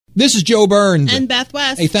This is Joe Burns. And Beth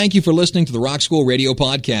West. Hey, thank you for listening to the Rock School Radio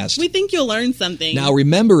Podcast. We think you'll learn something. Now,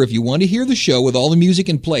 remember, if you want to hear the show with all the music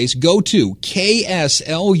in place, go to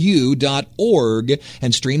kslu.org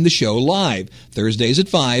and stream the show live. Thursdays at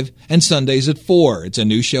 5 and Sundays at 4. It's a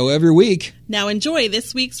new show every week. Now enjoy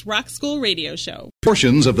this week's Rock School Radio Show.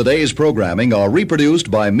 Portions of the day's programming are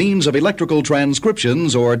reproduced by means of electrical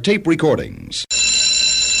transcriptions or tape recordings.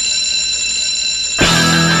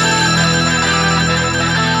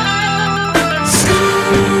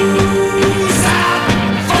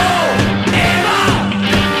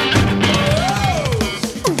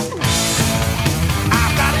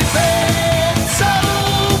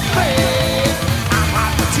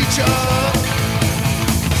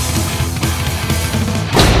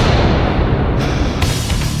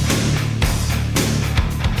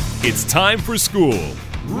 It's time for school,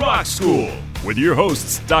 Rock School, with your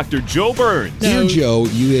hosts, Dr. Joe Burns. Dear Joe,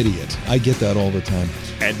 you idiot. I get that all the time.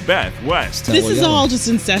 And Beth West. This is all just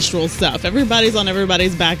ancestral stuff. Everybody's on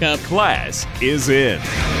everybody's backup. Class is in.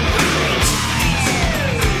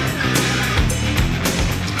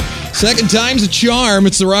 Second time's a charm.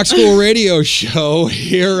 It's the Rock School Radio Show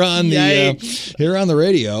here on the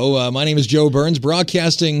radio. My name is Joe Burns,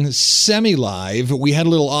 broadcasting semi-live. We had a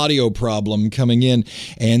little audio problem coming in,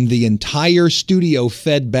 and the entire studio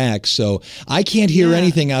fed back, so I can't hear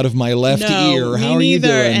anything out of my left ear. How are you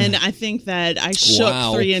doing? And I think that I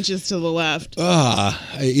shook 3 inches to the left.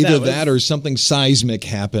 Either that or something seismic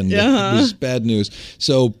happened. It was bad news.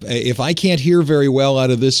 So if I can't hear very well out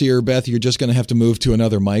of this ear, Beth, you're just going to have to move to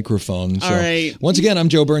another microphone. So, all right. Once again, I'm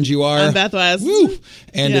Joe Burns. You are? I'm Beth West. Woo!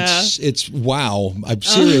 And it's wow. I'm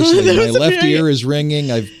seriously, my left ear is ringing.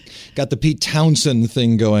 I've got the Pete Townsend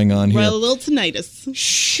thing going on here. Well, a little tinnitus.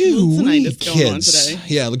 Shoo, tinnitus going on kids. today.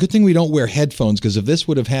 Yeah, the good thing we don't wear headphones, because if this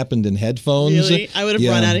would have happened in headphones... Really? I would have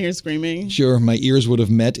run out of here screaming. Sure, my ears would have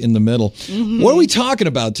met in the middle. Mm-hmm. What are we talking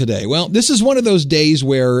about today? Well, this is one of those days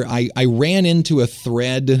where I ran into a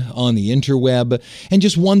thread on the interweb, and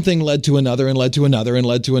just one thing led to another, and led to another, and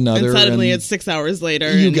led to another. And suddenly it's 6 hours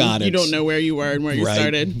later, you got it. You don't know where you were and where you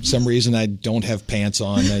started. For some reason, I don't have pants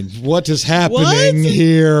on. What is happening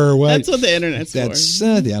here? That's what the internet's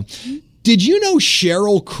for. Yeah. Did you know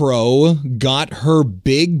Sheryl Crow got her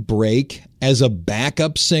big break as a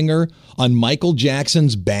backup singer on Michael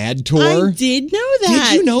Jackson's Bad Tour? I did know that.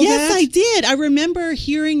 Did you know that? Yes, I did. I remember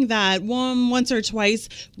hearing that once or twice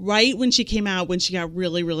right when she came out, when she got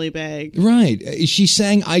really, really big. Right. She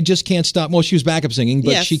sang I Just Can't Stop. Well, she was backup singing,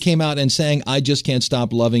 but she came out and sang I Just Can't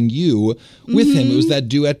Stop Loving You with him. It was that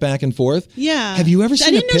duet back and forth. Yeah. Have you ever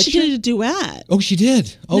seen a picture? I didn't know she did a duet. Oh, she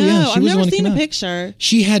did. Oh, no, yeah. She I've was never the seen one a picture.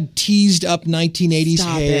 She had teased up 1980s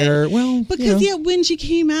hair. Well, because when she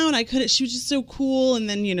came out, she was just so cool, and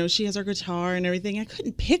then she has her guitar and everything. I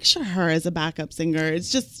couldn't picture her as a backup singer.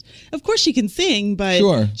 It's just, of course she can sing, but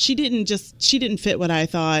she didn't fit what I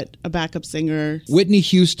thought a backup singer. Whitney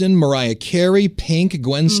Houston, Mariah Carey, Pink,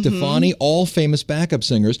 Gwen Stefani, all famous backup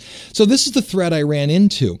singers. So this is the thread I ran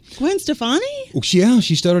into. Gwen Stefani? Yeah,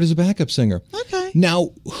 she started as a backup singer. Okay.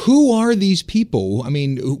 Now, who are these people? I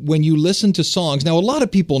mean, when you listen to songs, now a lot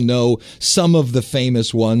of people know some of the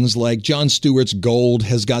famous ones, like Jon Stewart's Gold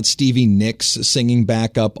has got Stevie Nicks singing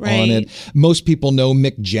backup on it. Most people know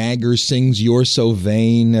Mick Jagger sings You're So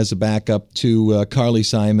Vain as a backup to Carly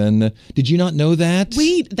Simon. Did you not know that?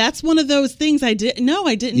 Wait, that's one of those things I didn't know.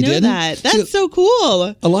 I didn't know that. That's so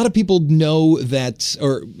cool. A lot of people know that,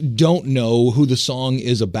 or don't know who the song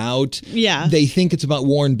is about. Yeah. They think it's about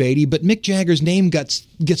Warren Beatty, but Mick Jagger's name gets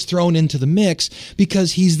thrown into the mix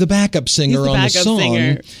because he's the backup singer on the song.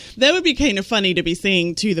 Singer. That would be kind of funny to be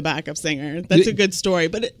singing to the backup singer. That's a good story.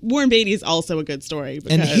 But Warren Beatty is also a good story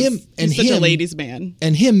because he's such a ladies' man.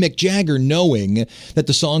 And Mick Jagger, knowing that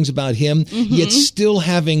the song's about him, yet still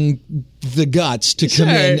having the guts to come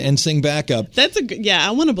in and sing backup. That's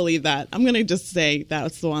I want to believe that. I'm going to just say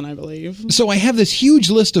that's the one I believe. So I have this huge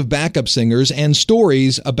list of backup singers and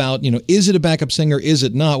stories about, is it a backup singer, is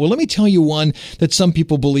it not? Well, let me tell you one that some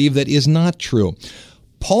people believe that is not true.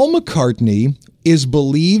 Paul McCartney is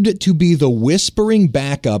believed to be the whispering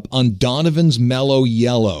backup on Donovan's Mellow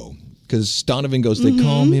Yellow. Because Donovan goes, they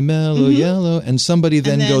call me Mellow Yellow, and somebody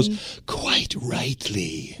then goes, quite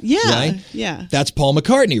rightly. Yeah, right? Yeah. That's Paul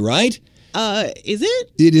McCartney, right? Is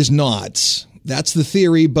it? It is not. That's the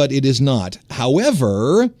theory, but it is not.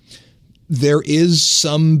 However, there is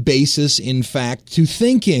some basis, in fact, to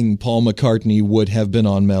thinking Paul McCartney would have been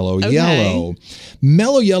on Mellow Yellow.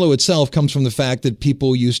 Mellow Yellow itself comes from the fact that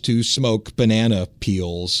people used to smoke banana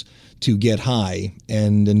peels to get high,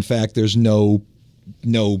 and in fact, there's no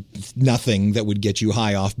nothing that would get you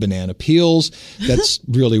high off banana peels. That's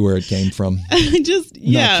really where it came from.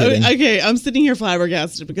 Okay. I'm sitting here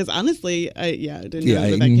flabbergasted because honestly, I didn't know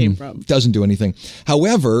where that came from. Doesn't do anything.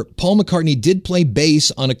 However, Paul McCartney did play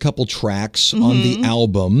bass on a couple tracks on the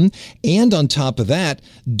album. And on top of that,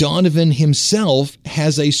 Donovan himself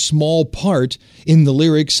has a small part in the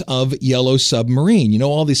lyrics of Yellow Submarine. You know,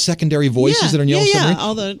 all these secondary voices that are in Yellow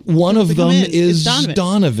Submarine? One of them is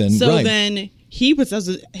Donovan. So then he puts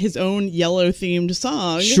his own Yellow-themed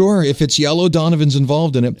song. Sure, if it's Yellow, Donovan's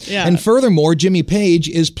involved in it. Yeah. And furthermore, Jimmy Page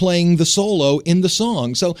is playing the solo in the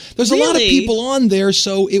song. So there's a lot of people on there,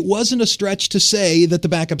 so it wasn't a stretch to say that the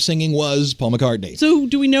backup singing was Paul McCartney. So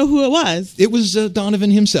do we know who it was? It was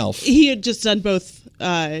Donovan himself. He had just done both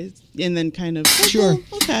and then kind of... Sure.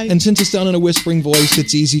 Okay. And since it's done in a whispering voice,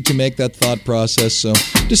 it's easy to make that thought process. So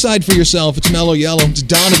decide for yourself. It's Mellow Yellow. It's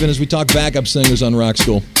Donovan as we talk backup singers on Rock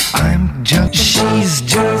School. She's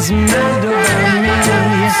just mellow by me.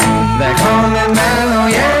 They call me Mellow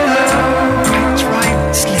Yellow.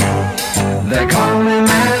 Right, slick. They call me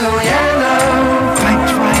Mellow Yellow.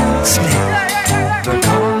 Right, slick. They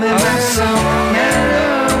call me Mellow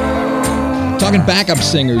Yellow. Talking backup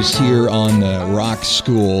singers here on Rock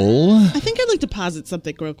School. I think I'd like to posit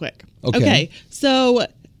something real quick. Okay. So,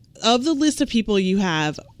 of the list of people you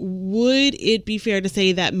have, would it be fair to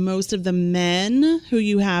say that most of the men who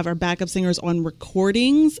you have are backup singers on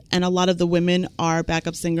recordings and a lot of the women are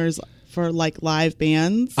backup singers for like live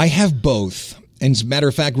bands? I have both. And as a matter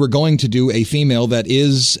of fact, we're going to do a female that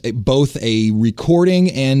is both a recording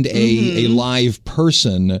and a live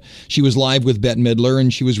person. She was live with Bette Midler,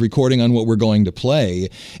 and she was recording on what we're going to play.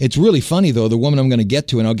 It's really funny, though, the woman I'm going to get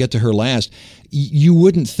to, and I'll get to her last, you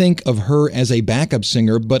wouldn't think of her as a backup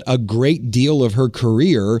singer, but a great deal of her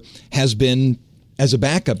career has been as a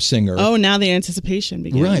backup singer. Oh, now the anticipation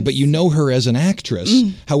begins. Right, but you know her as an actress.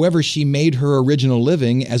 However, she made her original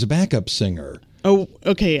living as a backup singer. Oh,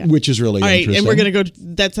 okay. Which is really interesting. All right, and we're going to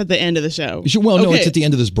go, that's at the end of the show. Well, no, it's at the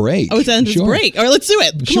end of this break. Oh, it's at the end of this break. All right, let's do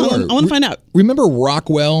it. Come on, I want to find out. Remember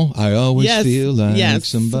Rockwell? I always feel like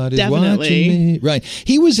somebody's watching me. Right.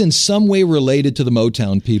 He was in some way related to the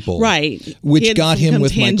Motown people. Right. Which got him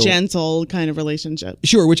with Michael. Tangential kind of relationship.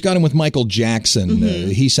 Sure, which got him with Michael Jackson.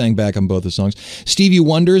 He sang back on both the songs. Stevie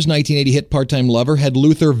Wonder's 1980 hit Part-Time Lover had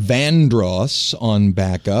Luther Vandross on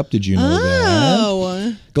backup. Did you know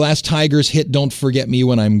that? Glass Tiger's hit Don't Forget Me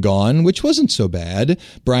When I'm Gone, which wasn't so bad.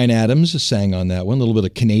 Bryan Adams sang on that one. A little bit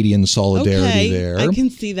of Canadian solidarity there. I can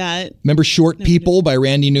see that. Remember Short People by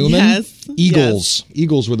Randy Newman? Yes. Eagles. Yes.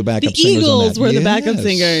 Eagles were the backup singers on that. The Eagles were the backup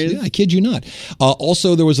singers. Yeah, I kid you not.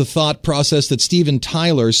 Also, there was a thought process that Steven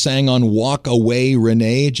Tyler sang on Walk Away,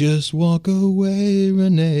 Renee. Just walk away,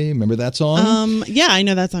 Renee. Remember that song? Yeah, I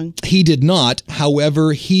know that song. He did not.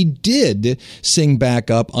 However, he did sing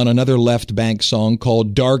backup on another Left Bank song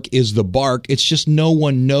called Dark is the Bark. It's just no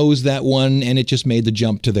one knows that one, and it just made the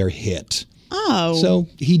jump to their hit. Oh. So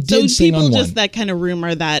he did sing on one. So people just that kind of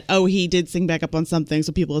rumor that, he did sing back up on something,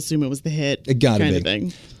 so people assume it was the hit. It gotta kind be. Of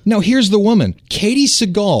thing. Now, here's the woman. Katie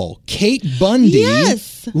Seagal, Kate Bundy.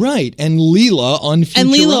 Yes. Right. And Leela on Futurama. And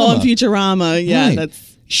Leela on Futurama. Yeah, right.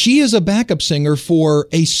 that's... She is a backup singer for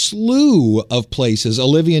a slew of places.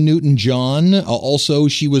 Olivia Newton-John. Also,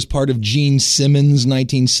 she was part of Gene Simmons'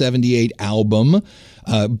 1978 album.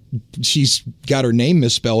 She's got her name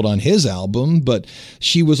misspelled on his album, but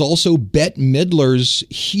she was also Bette Midler's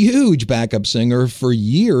huge backup singer for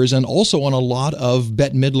years, and also on a lot of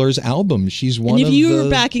Bette Midler's albums. She's one of the... And if you were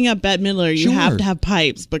backing up Bette Midler, you have to have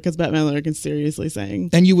pipes, because Bette Midler can seriously sing.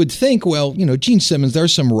 And you would think, well, Gene Simmons,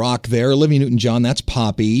 there's some rock there. Olivia Newton-John, that's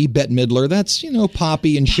poppy. Bette Midler, that's,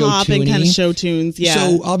 poppy and show-tuny. Pop and kind of show tunes, yeah.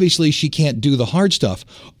 So obviously she can't do the hard stuff.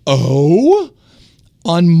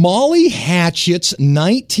 On Molly Hatchet's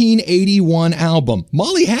 1981 album,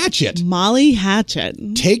 Molly Hatchet,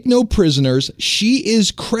 Take No Prisoners, she is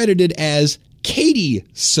credited as Katie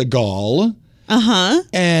Seagal.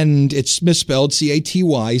 And it's misspelled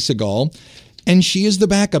C-A-T-Y, Seagal. And she is the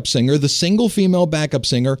backup singer, the single female backup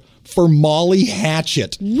singer for Molly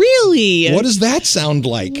Hatchet. Really? What does that sound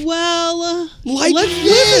like? Well, like let's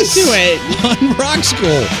this listen to it on Rock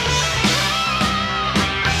School.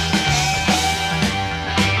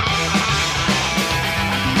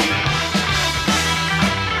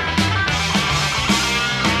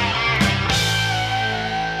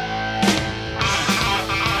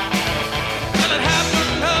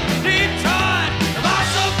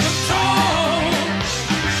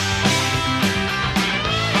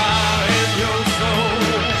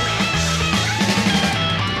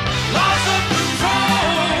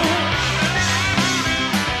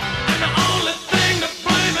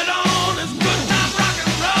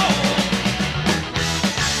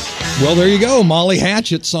 Well, there you go. Molly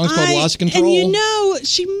Hatchet. Song's called Lost Control. And you know,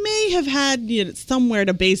 she may have had somewhere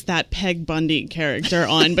to base that Peg Bundy character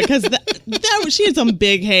on because she had some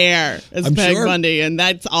big hair as Peg Bundy, and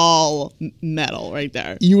that's all metal right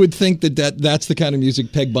there. You would think that's the kind of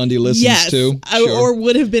music Peg Bundy listens to. Or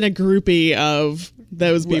would have been a groupie of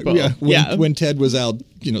those people. When Ted was out,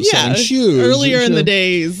 selling shoes. Earlier in the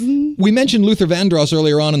days. We mentioned Luther Vandross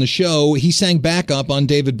earlier on in the show. He sang backup on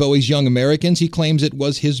David Bowie's Young Americans. He claims it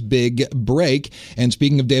was his big break. And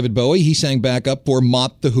speaking of David Bowie, he sang backup for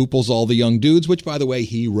Mott the Hooples, All the Young Dudes, which, by the way,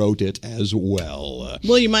 he wrote it as well.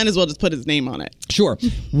 Well, you might as well just put his name on it. Sure.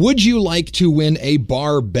 Would you like to win a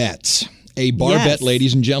bar bet? A bar bet,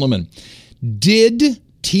 ladies and gentlemen. Did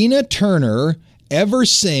Tina Turner ever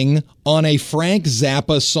sing on a Frank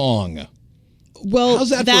Zappa song? Well, how's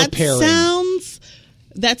that for a pairing?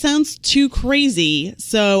 That sounds too crazy.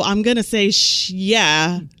 So I'm going to say, she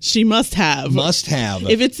must have. Must have.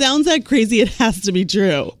 If it sounds that crazy, it has to be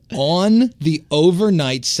true. On the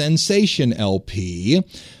Overnight Sensation LP,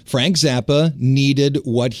 Frank Zappa needed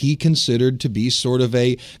what he considered to be sort of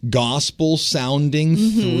a gospel-sounding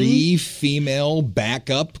three-female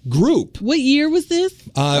backup group. What year was this?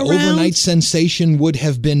 Overnight Sensation would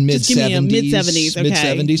have been mid-70s. Mid-70s, okay.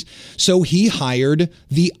 Mid-70s. So he hired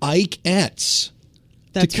the Ikeettes.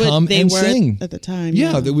 That's to come what they and were sing at the time.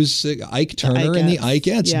 Yeah, there was Ike Turner and the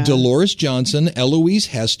Ikeettes. Yeah. Dolores Johnson, Eloise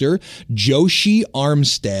Hester, Joshi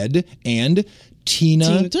Armstead, and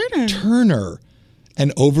Tina Turner.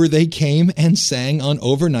 And over they came and sang on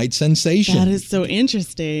Overnight Sensation. That is so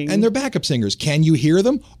interesting. And they're backup singers. Can you hear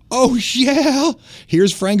them? Oh, yeah.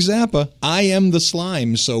 Here's Frank Zappa, I Am the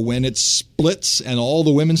Slime. So when it splits and all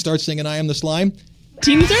the women start singing I Am the Slime,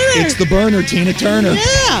 Tina Turner. It's the burner, Tina Turner.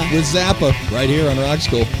 Yeah. With Zappa, right here on Rock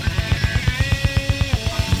School.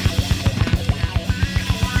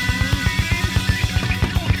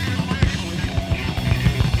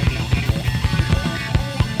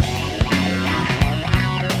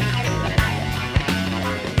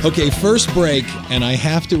 Okay, first break, and I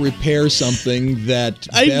have to repair something that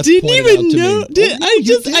Beth pointed out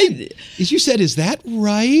to me. You said, is that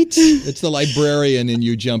right? It's the librarian in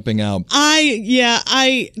you jumping out.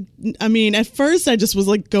 I mean, at first I just was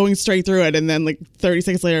like going straight through it, and then like 30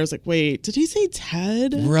 seconds later I was like, wait, did he say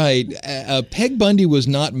Ted? Right. Peg Bundy was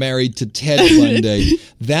not married to Ted Bundy.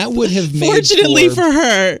 That would have made Fortunately for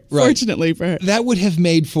her. That would have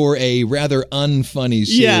made for a rather unfunny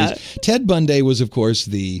series. Yeah. Ted Bundy was, of course,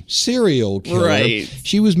 the serial killer. Right.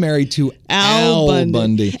 She was married to Al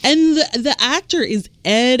Bundy. And the actor is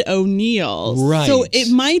Ed O'Neill. Right. So it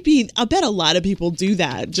might be, I bet a lot of people do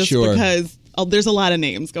that just because there's a lot of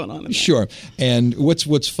names going on in there. Sure. And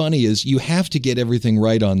what's funny is you have to get everything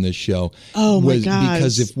right on this show. Oh, my gosh.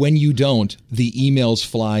 Because when you don't, the emails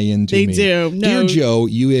fly into me. They do. No. Dear Joe,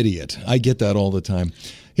 you idiot. I get that all the time.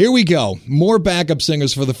 Here we go. More backup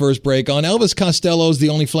singers for the first break. On Elvis Costello's The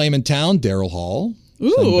Only Flame in Town, Daryl Hall.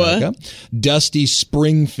 Ooh. Dusty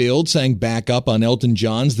Springfield sang backup on Elton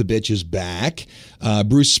John's The Bitch Is Back.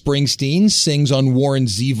 Bruce Springsteen sings on Warren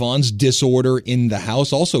Zevon's Disorder in the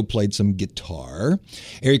House, also played some guitar.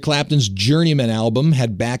 Eric Clapton's Journeyman album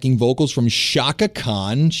had backing vocals from Chaka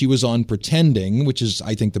Khan. She was on Pretending, which is,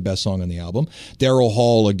 I think, the best song on the album. Daryl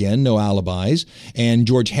Hall again, No Alibis. And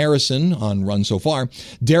George Harrison on Run So Far.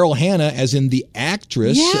 Daryl Hannah, as in the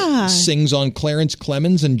actress, sings on Clarence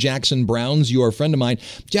Clemens and Jackson Brown's You're a Friend of Mine.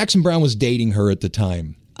 Jackson Brown was dating her at the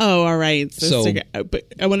time. Oh, all right. But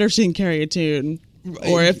I wonder if she can carry a tune.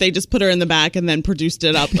 Or if they just put her in the back and then produced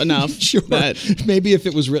it up enough. Sure. Maybe if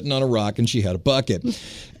it was written on a rock and she had a bucket.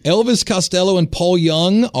 Elvis Costello and Paul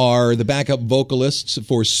Young are the backup vocalists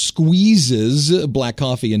for Squeeze's Black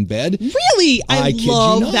Coffee in Bed. Really? I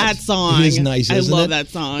love that song. It is nice, isn't it? I love that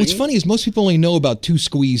song. What's funny is most people only know about two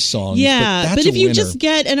Squeeze songs. Yeah, but if you just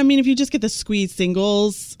get, if you just get the Squeeze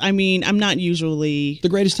singles, I'm not usually... The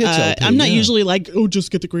greatest hits LP, I'm not usually like, just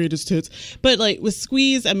get the greatest hits. But like with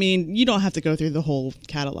Squeeze, you don't have to go through the whole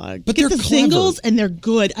catalog. But get they're the clever. Singles and they're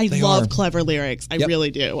good. I love are. clever lyrics. I really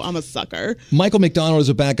do. I'm a sucker. Michael McDonald is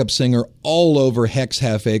a backup singer all over Hex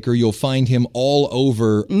Half Acre. You'll find him all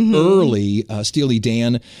over early Steely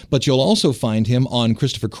Dan, but you'll also find him on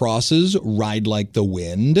Christopher Cross's Ride Like the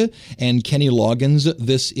Wind and Kenny Loggins'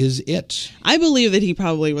 This Is It. I believe that he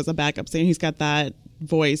probably was a backup singer. He's got that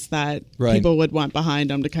voice that people would want behind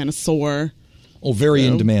him to kind of soar. Oh, very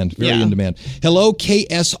in demand. Very in demand. Hello,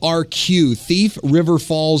 KSRQ, Thief River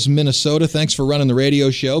Falls, Minnesota. Thanks for running the radio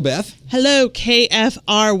show, Beth. Hello,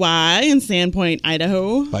 KFRY in Sandpoint,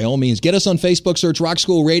 Idaho. By all means, get us on Facebook, search Rock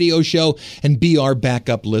School Radio Show, and be our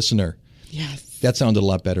backup listener. Yes. That sounded a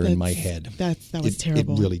lot better in my head. That was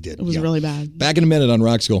terrible. It really did. It was really bad. Back in a minute on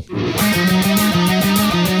Rock School.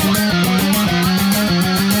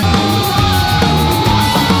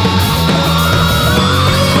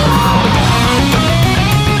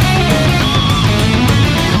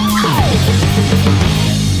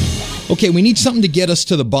 Okay, we need something to get us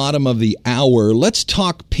to the bottom of the hour. Let's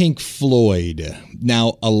talk Pink Floyd.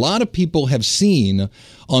 Now, a lot of people have seen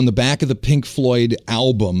on the back of the Pink Floyd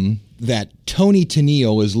album that Toni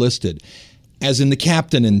Tennille is listed, as in the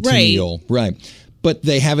captain in Tennille. Right. But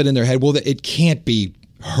they have it in their head, well, it can't be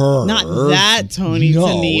her. Not that Toni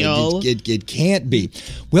Tennille. It can't be.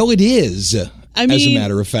 Well, it is, as a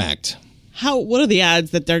matter of fact. What are the odds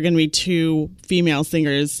that there are going to be two female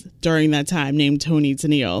singers during that time named Toni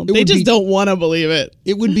Tennille? They just don't want to believe it.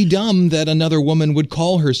 It would be dumb that another woman would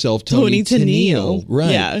call herself Toni Tennille. Right.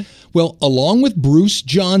 Yeah. Well, along with Bruce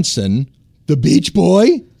Johnson, the Beach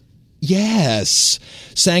Boy, yes,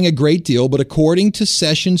 sang a great deal, but according to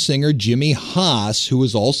session singer Jimmy Haas, who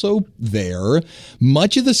was also there,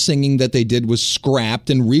 much of the singing that they did was scrapped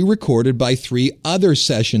and re-recorded by 3 other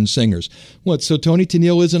session singers. What, so Toni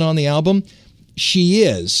Tennille isn't on the album? She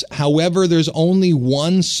is. However, there's only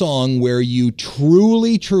one song where you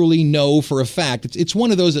truly, truly know for a fact. It's one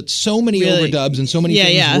of those that so many overdubs and so many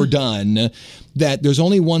things were done that there's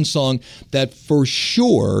only one song that for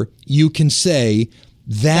sure you can say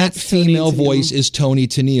that's female voice is Toni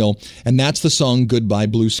Tennille, and that's the song Goodbye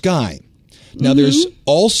Blue Sky. Now, there's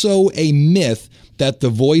also a myth that the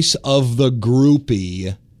voice of the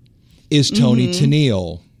groupie is Toni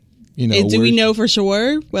Tennille. You know, do we know for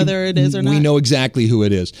sure whether it is or not? We know exactly who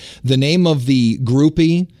it is. The name of the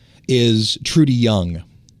groupie is Trudy Young.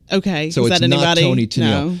 Okay. So is it's that not anybody? Toni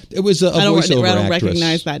Tennille. No. It was a voiceover actress. I don't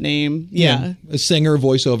recognize that name. Yeah. A singer,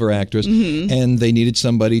 voiceover actress. And they needed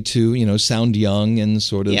somebody to, sound young and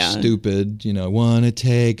sort of stupid. Want to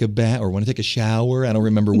take a bath or want to take a shower. I don't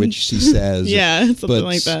remember which she says. Something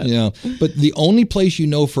like that. But the only place you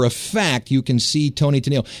know for a fact you can see Toni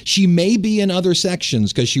Tennille, she may be in other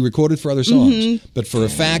sections because she recorded for other songs. But for a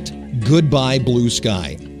fact, Goodbye Blue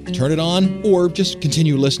Sky. Turn it on or just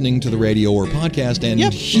continue listening to the radio or podcast and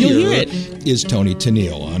hear it. Is Toni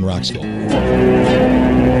Tennille on Rock School.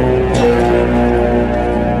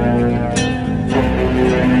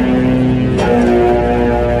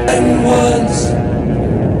 And once,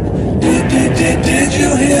 did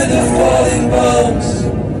you hear the falling bombs?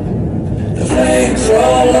 The flames are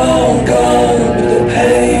all long gone, but the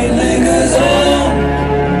pain lingers on.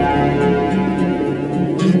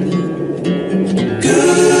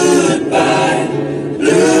 Goodbye,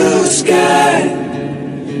 blue sky.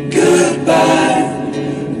 Goodbye,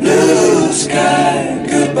 blue sky.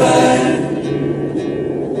 Goodbye.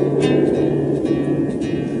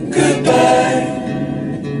 Goodbye.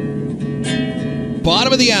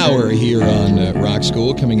 Bottom of the hour here on Rock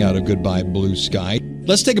School, coming out of Goodbye Blue Sky.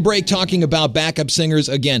 Let's take a break talking about backup singers.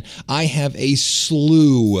 Again, I have a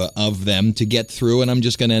slew of them to get through, and I'm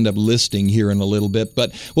just going to end up listing here in a little bit.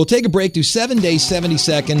 But we'll take a break, do 7 days, 70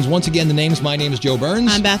 seconds. Once again, the names, my name is Joe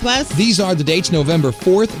Burns. I'm Beth West. These are the dates, November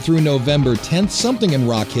 4th through November 10th. Something in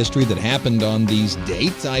rock history that happened on these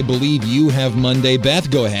dates. I believe you have Monday. Beth,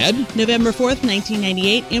 go ahead. November 4th,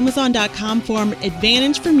 1998, Amazon.com formed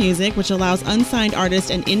Advantage for Music, which allows unsigned artists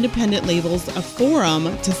and independent labels a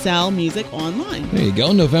forum to sell music online. There you go.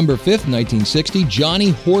 November 5th, 1960, Johnny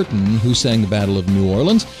Horton, who sang the Battle of New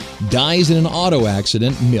Orleans, dies in an auto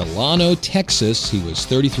accident, Milano, Texas. He was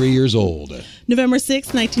 33 years old. November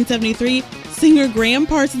 6th, 1973, singer Graham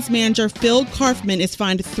Parsons' manager Phil Kaufman is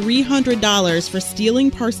fined $300 for stealing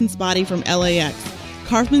Parsons' body from LAX.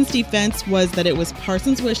 Kaufman's defense was that it was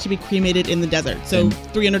Parsons' wish to be cremated in the desert. So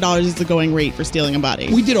 $300 is the going rate for stealing a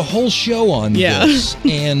body. We did a whole show on this,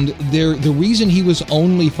 and the reason he was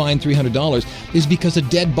only fined $300 is because a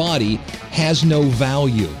dead body has no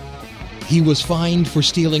value. He was fined for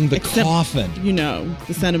stealing the coffin.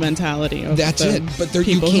 The sentimentality of That's it. But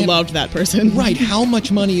people who loved that person. Right. How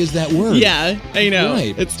much money is that worth? Yeah, I know.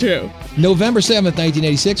 Right. It's true. November 7th,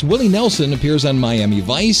 1986, Willie Nelson appears on Miami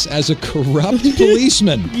Vice as a corrupt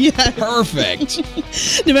policeman. Yeah. Perfect.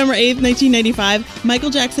 November 8th, 1995, Michael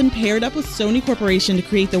Jackson paired up with Sony Corporation to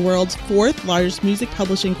create the world's 4th largest music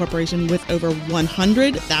publishing corporation with over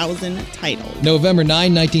 100,000 titles. November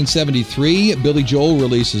 9, 1973, Billy Joel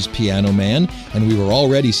releases Piano Man, and we were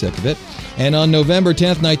already sick of it. And on November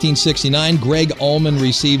 10th, 1969, Greg Allman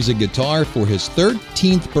receives a guitar for his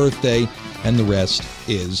 13th birthday, and the rest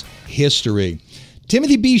is history.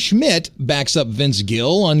 Timothy B. Schmidt backs up Vince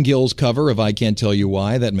Gill on Gill's cover of I Can't Tell You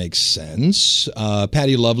Why. That makes sense.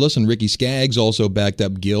 Patty Loveless and Ricky Skaggs also backed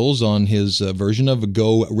up Gill's on his version of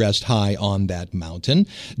Go Rest High on That Mountain.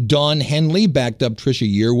 Don Henley backed up Trisha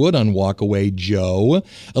Yearwood on Walk Away Joe.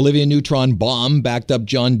 Olivia Neutron-Bomb backed up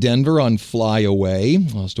John Denver on Fly Away.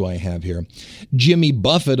 What else do I have here? Jimmy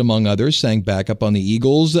Buffett, among others, sang backup on the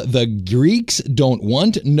Eagles. The Greeks Don't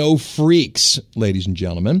Want No Freaks, ladies and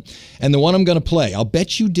gentlemen. And the one I'm going to play, I'll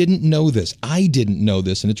bet you didn't know this. I didn't know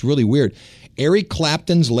this, and it's really weird. Eric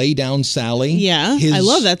Clapton's Lay Down Sally. Yeah, I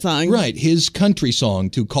love that song. Right, his country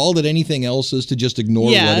song. To call it anything else is to just ignore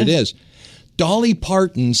what it is. Dolly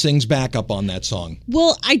Parton sings backup on that song.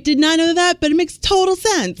 Well, I did not know that, but it makes total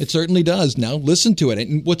sense. It certainly does. Now, listen to it.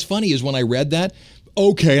 And what's funny is when I read that,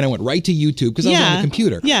 and I went right to YouTube because I was on the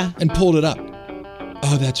computer and pulled it up.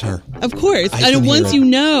 Oh, that's her. Of course. And once you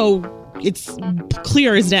know... It's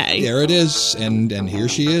clear as day. There it is. And here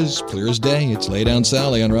she is, clear as day. It's Lay Down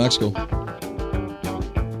Sally on Rock School.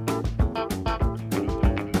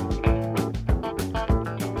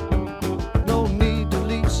 No need to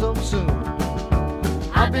leave so soon.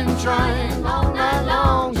 I've been trying all night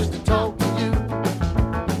long just to talk to you.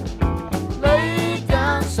 Lay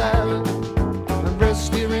down, Sally, and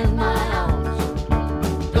rest here in my arms.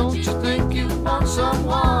 Don't you think you want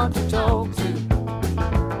someone to talk to?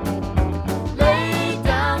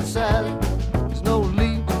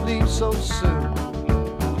 So soon.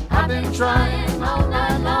 I've been trying all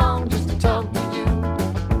night long just to talk to you.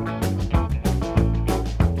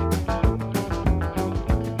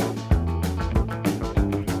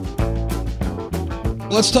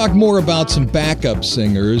 Let's talk more about some backup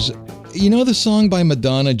singers. You know the song by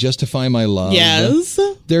Madonna, Justify My Love? Yes.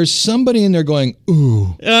 There's somebody in there going,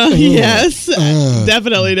 ooh. Yes.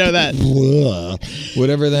 Definitely know that.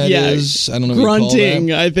 Whatever that is. I don't know what grunting,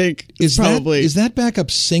 you call that. I think. Is that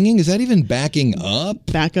backup singing? Is that even backing up?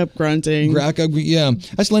 Backup grunting. Yeah.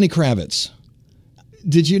 That's Lenny Kravitz.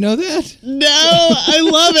 Did you know that? No, I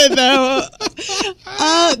love it though.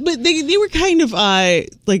 But they were kind of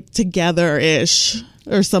like together-ish.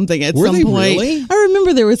 Or something at some point. Really? I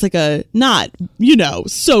remember there was like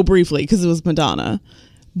so briefly because it was Madonna,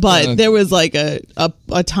 but there was like a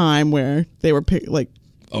time where they were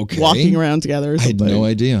walking around together or something. I had no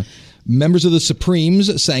idea. Members of the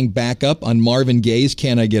Supremes sang backup on Marvin Gaye's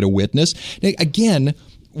Can I Get a Witness? Now, again,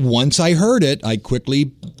 once I heard it, I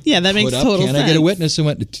quickly that makes total sense. Can I Get a Witness? And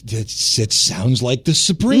went, it sounds like the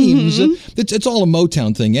Supremes. Mm-hmm. It's all a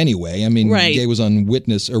Motown thing anyway. I mean, Gaye was on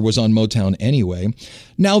Witness or was on Motown anyway.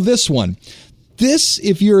 Now this one. This,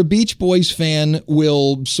 if you're a Beach Boys fan,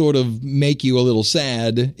 will sort of make you a little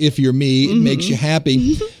sad. If you're me, it makes you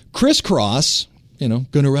happy. Criss Cross,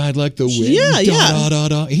 Gonna Ride Like the Wind. Yeah.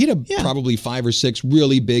 He had probably 5 or 6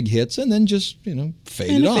 really big hits and then just,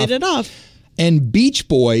 faded off. And Beach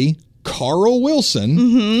Boy Carl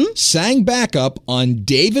Wilson sang backup on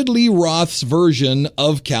David Lee Roth's version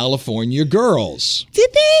of California Girls. Did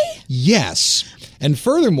they? Yes. And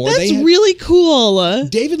furthermore, that's really cool.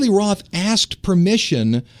 David Lee Roth asked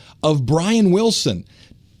permission of Brian Wilson.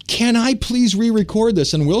 Can I please re-record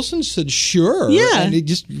this? And Wilson said, sure. Yeah. And he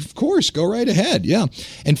just, of course, go right ahead. Yeah.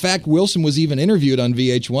 In fact, Wilson was even interviewed on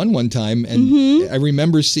VH1 one time, and I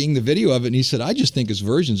remember seeing the video of it, and he said, I just think his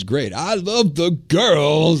version's great. I love the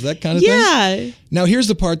girls, that kind of thing. Yeah. Now, here's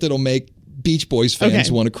the part that'll make Beach Boys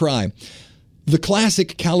fans want to cry. The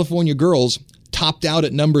classic California Girls topped out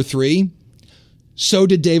at number 3. So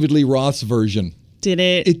did David Lee Roth's version. Did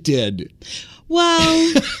it? It did.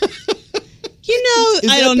 Well...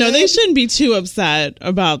 I don't know. They shouldn't be too upset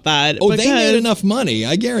about that. Oh, they made enough money,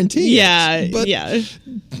 I guarantee. Yeah, but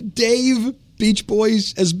Dave, Beach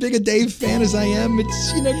Boys, as big a Dave fan as I am,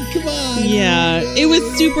 it's, come on. Yeah, it was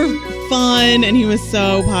super fun, and he was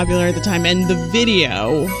so popular at the time, and the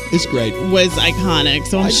video it's great. Was iconic,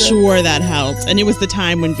 so I'm sure that helped. And it was the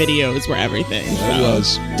time when videos were everything. So. It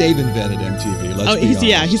was. Dave invented MTV, let's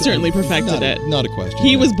be honest. He certainly perfected it. Not a question.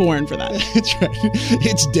 He was born for that. That's right.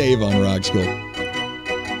 It's Dave on Rock School.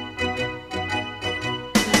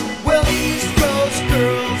 Well, East Coast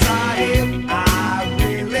girls are hip. I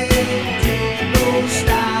really dig those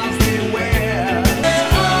styles they wear.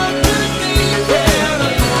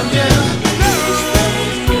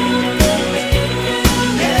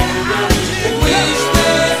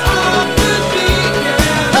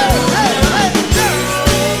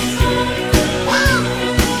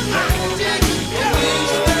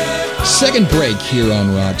 Second break here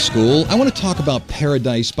on Rock School. I want to talk about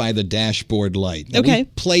Paradise by the Dashboard Light. Now, we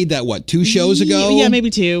played that, 2 shows ago? Yeah,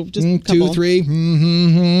 maybe 2. Just a couple. 2,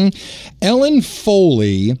 3. Ellen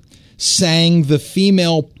Foley sang the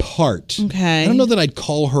female part. Okay. I don't know that I'd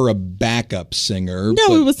call her a backup singer.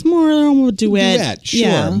 No, it was more a duet. Sure.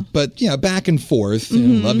 Yeah. But back and forth.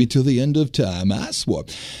 Love you till the end of time, I swore.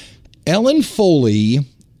 Ellen Foley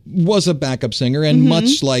was a backup singer, and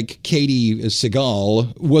much like Katie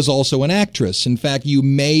Segal, was also an actress. In fact, you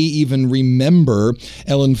may even remember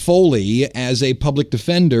Ellen Foley as a public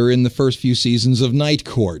defender in the first few seasons of Night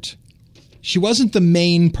Court. She wasn't the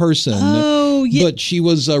main person, but she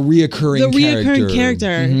was a reoccurring character.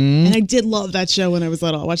 And I did love that show when I was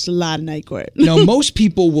little. I watched a lot of Night Court. Now, most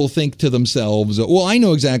people will think to themselves, well, I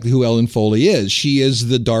know exactly who Ellen Foley is. She is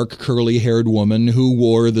the dark, curly-haired woman who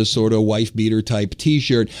wore the sort of wife-beater type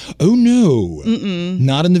T-shirt. Oh, no.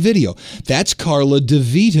 Not in the video. That's Carla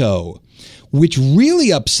DeVito, which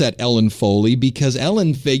really upset Ellen Foley because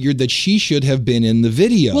Ellen figured that she should have been in the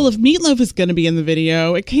video. Well, if Meatloaf is going to be in the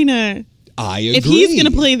video, it kind of... I agree. If he's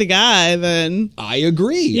going to play the guy, then... I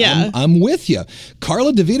agree. Yeah. I'm with you.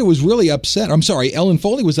 Carla DeVito was really upset. I'm sorry, Ellen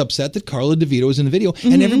Foley was upset that Carla DeVito was in the video,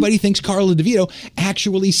 and everybody thinks Carla DeVito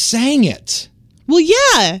actually sang it. Well,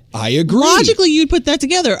 yeah. I agree. Logically, you'd put that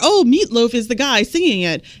together. Oh, Meatloaf is the guy singing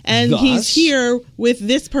it. And he's here with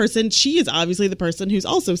this person. She is obviously the person who's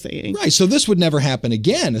also singing. Right. So this would never happen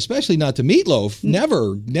again, especially not to Meatloaf.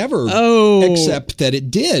 Never accept that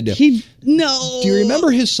it did. No. Do you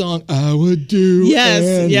remember his song, I Would Do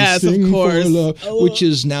Yes, of course. Which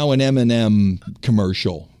is now an Eminem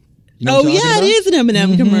commercial. You know it is an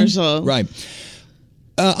Eminem commercial. Right.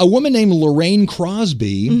 A woman named Lorraine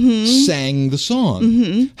Crosby sang the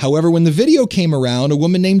song. However, when the video came around, a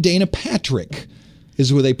woman named Dana Patrick is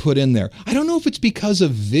who they put in there. I don't know if it's because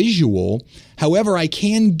of visual. However, I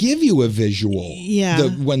can give you a visual. Yeah.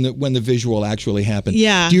 When the visual actually happened.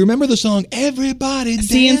 Yeah. Do you remember the song Everybody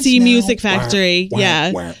Dance CNC Now? Music Factory.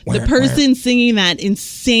 The person singing that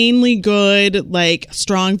insanely good, like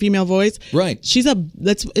strong female voice. Right. Is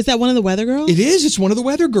that one of the Weather Girls? It is. It's one of the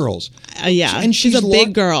Weather Girls. And she's a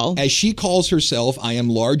big girl. As she calls herself, I am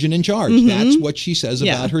large and in charge. That's what she says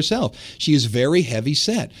about herself. She is very heavy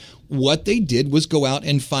set. What they did was go out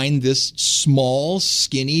and find this small,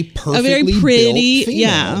 skinny, perfectly built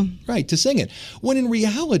female, right, to sing it. When in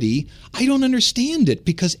reality, I don't understand it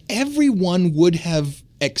because everyone would have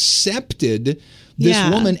accepted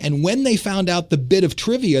this woman, and when they found out the bit of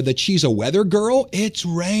trivia that she's a weather girl, it's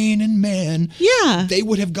raining men. Yeah. They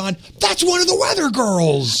would have gone, that's one of the Weather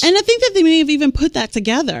Girls. And I think that they may have even put that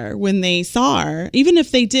together when they saw her, even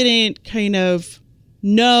if they didn't kind of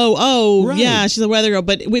know, yeah, she's a weather girl.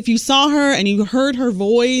 But if you saw her and you heard her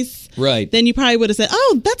voice, then you probably would have said,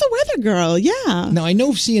 oh, that's a weather girl, yeah. Now, I know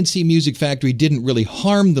CNC Music Factory didn't really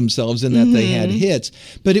harm themselves in that they had hits,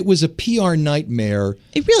 but it was a PR nightmare.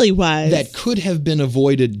 It really was. That could have been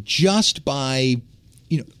avoided just by,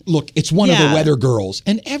 look, it's one of the Weather Girls.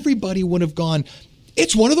 And everybody would have gone,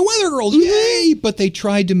 it's one of the Weather Girls, yay! But they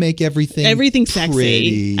tried to make everything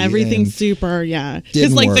sexy, everything super,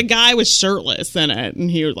 because like the guy was shirtless in it, and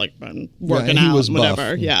he was like working out, was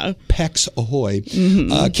whatever, buff. Pecs ahoy!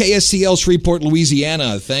 KSCL Shreveport,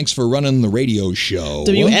 Louisiana. Thanks for running the radio show.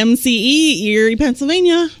 WMCE Erie,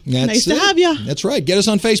 Pennsylvania. Nice to have you. That's right. Get us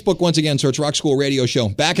on Facebook once again. Search Rock School Radio Show.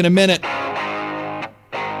 Back in a minute.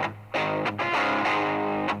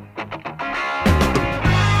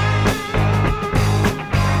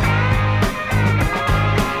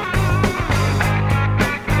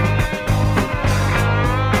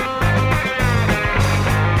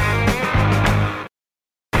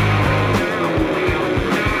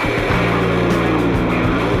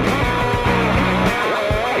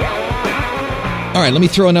 All right, let me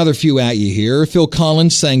throw another few at you here. Phil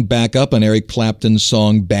Collins sang backup on Eric Clapton's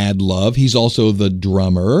song Bad Love. He's also the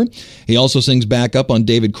drummer. He also sings backup on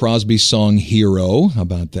David Crosby's song Hero. How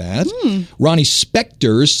about that? Ronnie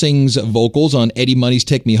Spector sings vocals on Eddie Money's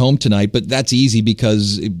Take Me Home Tonight, but that's easy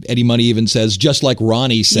because Eddie Money even says, just like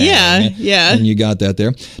Ronnie sang. Yeah. And you got that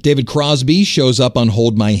there. David Crosby shows up on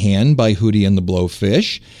Hold My Hand by Hootie and the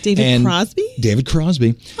Blowfish. David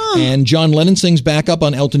Crosby. And John Lennon sings backup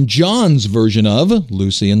on Elton John's version of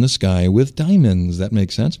Lucy in the Sky with Diamonds. That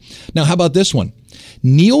makes sense. Now, how about this one?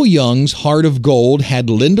 Neil Young's Heart of Gold had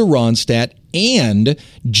Linda Ronstadt and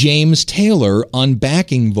James Taylor on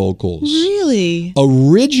backing vocals. Really?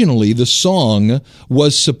 Originally, the song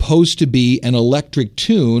was supposed to be an electric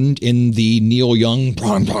tune in the Neil Young...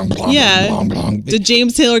 Did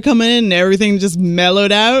James Taylor come in and everything just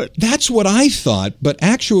mellowed out? That's what I thought, but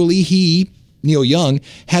actually Neil Young,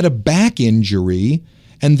 had a back injury,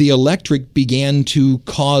 and the electric began to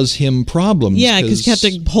cause him problems. Yeah, because you have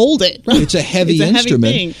to hold it. Right, it's a heavy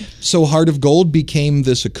instrument. Heavy thing. So Heart of Gold became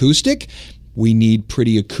this acoustic. We need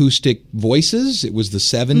pretty acoustic voices. It was the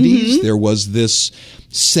 70s. There was this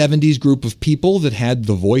 70s group of people that had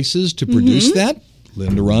the voices to produce that.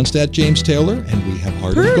 Linda Ronstadt, James Taylor, and we have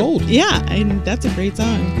Heart of Gold. Yeah, and that's a great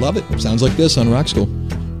song. Love it. Sounds like this on Rock School.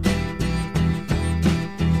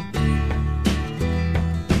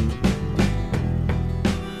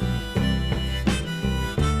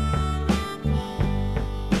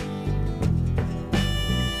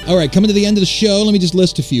 All right, coming to the end of the show, let me just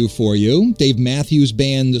list a few for you. Dave Matthews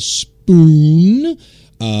Band Spoon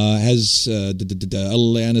has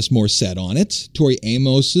Alanis Morissette on it. Tori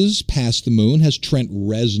Amos's Past the Moon has Trent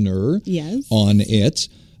Reznor on it.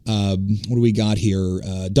 What do we got here?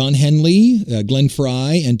 Don Henley, Glenn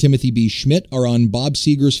Frey, and Timothy B. Schmidt are on Bob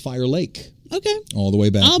Seger's Fire Lake. Okay. All the way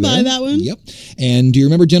back I'll there. buy that one. Yep. And do you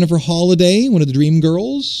remember Jennifer Holliday, one of the Dream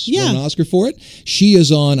Girls? Yeah. Won an Oscar for it. She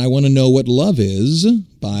is on I Want to Know What Love Is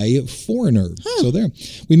by Foreigner. So there.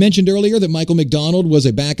 We mentioned earlier that Michael McDonald was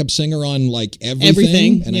a backup singer on like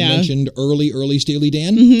everything. And I mentioned early Steely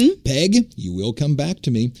Dan. Peg, you will come back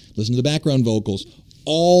to me. Listen to the background vocals.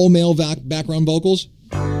 All male background vocals.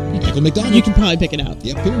 Michael McDonald. You can probably pick it out.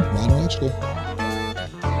 Yep, here. Right on Rock School.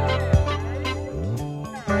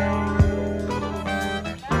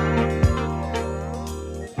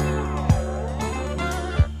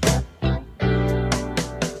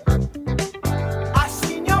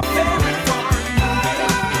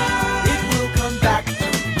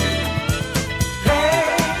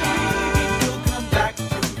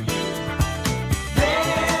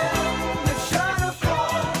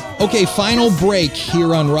 Okay, final break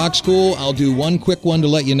here on Rock School. I'll do one quick one to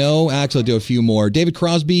let you know. Actually, I'll do a few more. David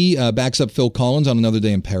Crosby backs up Phil Collins on Another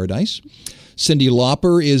Day in Paradise. Cyndi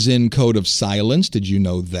Lauper is in Code of Silence. Did you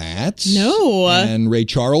know that? No. And Ray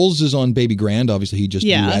Charles is on Baby Grand. Obviously, he just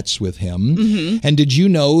duets with him. And did you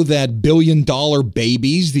know that Billion Dollar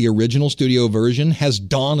Babies, the original studio version, has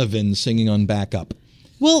Donovan singing on backup?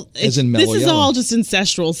 Well, this is all just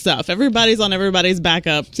ancestral stuff. Everybody's on everybody's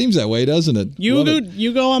backup. Seems that way, doesn't it?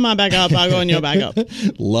 You go on my backup, I'll go on your backup.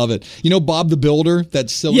 Love it. You know Bob the Builder?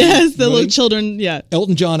 That silly. Yes, the little children, yeah.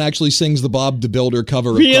 Elton John actually sings the Bob the Builder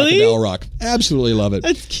cover of Crocodile Rock. Absolutely love it.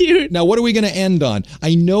 That's cute. Now, what are we going to end on?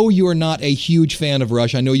 I know you are not a huge fan of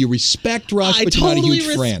Rush. I know you respect Rush, but you're not a huge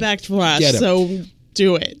fan. I totally respect Rush, so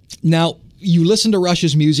do it. Now, you listen to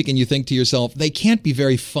Rush's music and you think to yourself, they can't be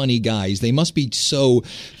very funny guys. They must be so,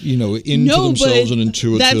 into themselves and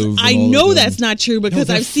intuitive. I know that's not true because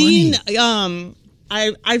I've seen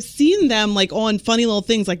I've seen them like on funny little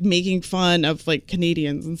things like making fun of like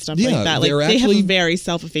Canadians and stuff like that. Like they have very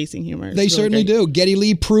self-effacing humor. They certainly do. Geddy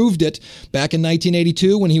Lee proved it back in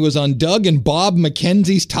 1982 when he was on Doug and Bob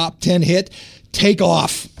McKenzie's top 10 hit, Take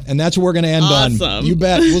Off. And that's what we're going to end on. You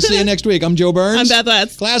bet. We'll see you next week. I'm Joe Burns. I'm Beth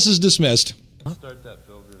Letts. Class is dismissed.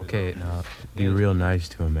 Okay, now be real nice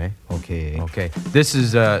to him, eh? Okay. This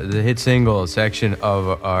is the hit single section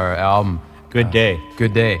of our album. Good Day.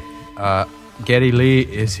 Good Day. Geddy Lee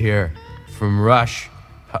is here from Rush.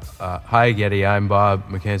 Hi, Geddy. I'm Bob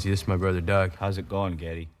McKenzie. This is my brother, Doug. How's it going,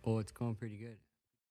 Geddy? Oh, it's going pretty good.